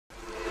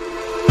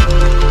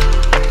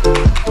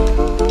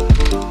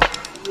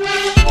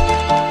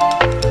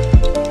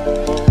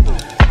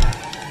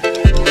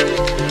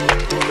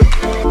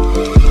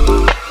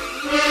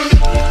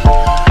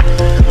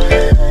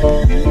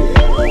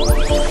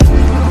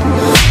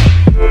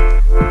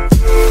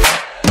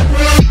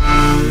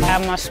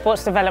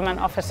Sports Development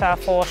Officer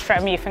for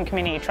Streatham Youth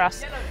Community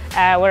Trust.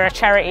 We're a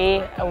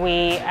charity.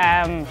 We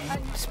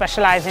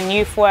specialise in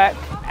youth work,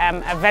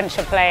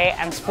 adventure play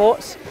and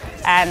sports,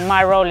 and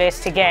my role is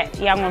to get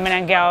young women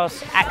and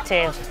girls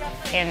active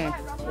in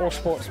all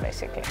sports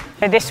basically.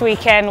 So this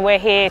weekend we're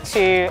here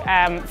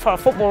for a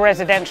football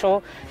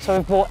residential, so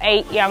we've brought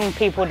 8 young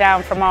people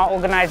down from our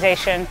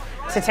organisation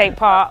to take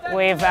part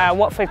with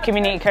Watford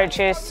community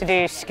coaches to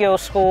do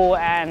skills school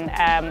and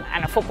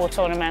a football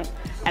tournament,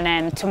 and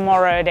then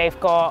tomorrow they've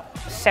got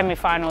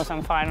semi-finals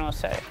and finals,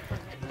 so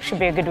should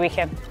be a good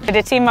weekend.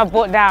 The team I've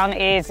brought down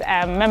is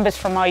members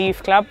from our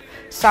youth club.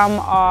 Some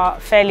are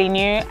fairly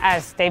new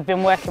as they've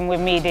been working with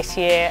me this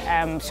year,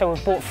 so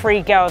we've brought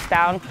 3 girls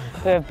down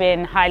who have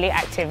been highly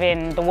active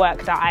in the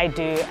work that I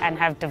do and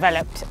have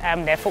developed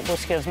their football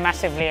skills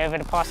massively over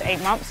the past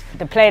 8 months.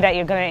 The player that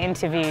you're going to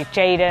interview,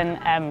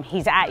 Jaden,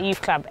 he's at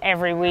youth club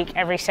every week,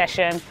 every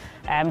session,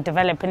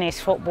 developing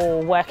his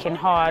football, working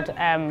hard,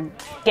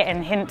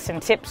 getting hints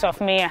and tips off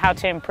me on how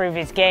to improve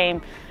his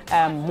game,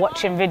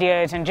 watching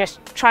videos and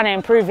just trying to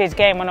improve his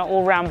game on an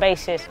all-round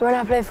basis. When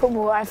I play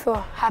football, I feel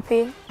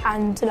happy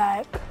and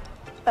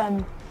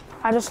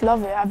I just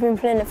love it. I've been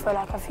playing it for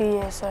like a few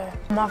years. So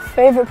my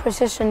favourite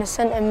position is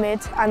centre mid,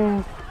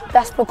 and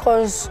that's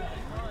because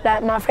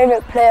like my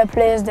favourite player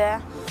plays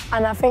there,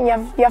 and I think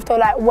you have to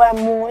like work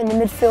more in the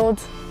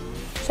midfield.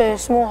 So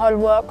it's more hard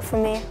work for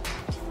me.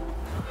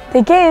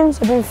 The games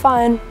have been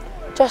fine,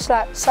 just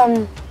like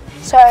some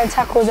certain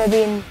tackles have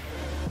been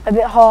a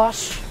bit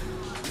harsh.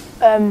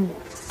 And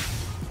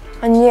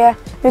yeah,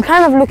 we're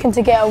kind of looking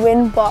to get a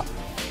win, but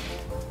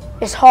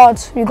it's hard.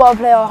 We've got to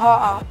play our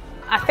heart out.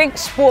 I think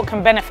sport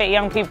can benefit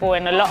young people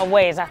in a lot of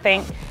ways. I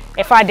think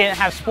if I didn't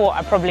have sport,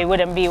 I probably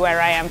wouldn't be where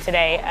I am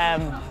today.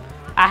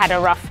 I had a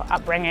rough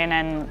upbringing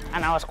and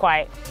I was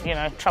quite,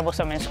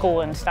 troublesome in school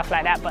and stuff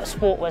like that, but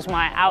sport was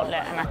my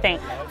outlet. And I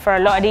think for a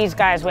lot of these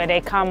guys where they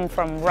come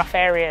from rough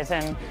areas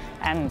and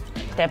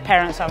their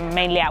parents are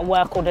mainly at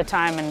work all the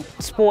time, and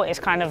sport is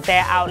kind of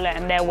their outlet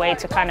and their way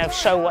to kind of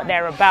show what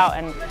they're about,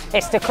 and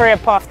it's the career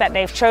path that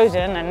they've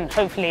chosen, and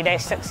hopefully they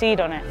succeed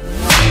on it.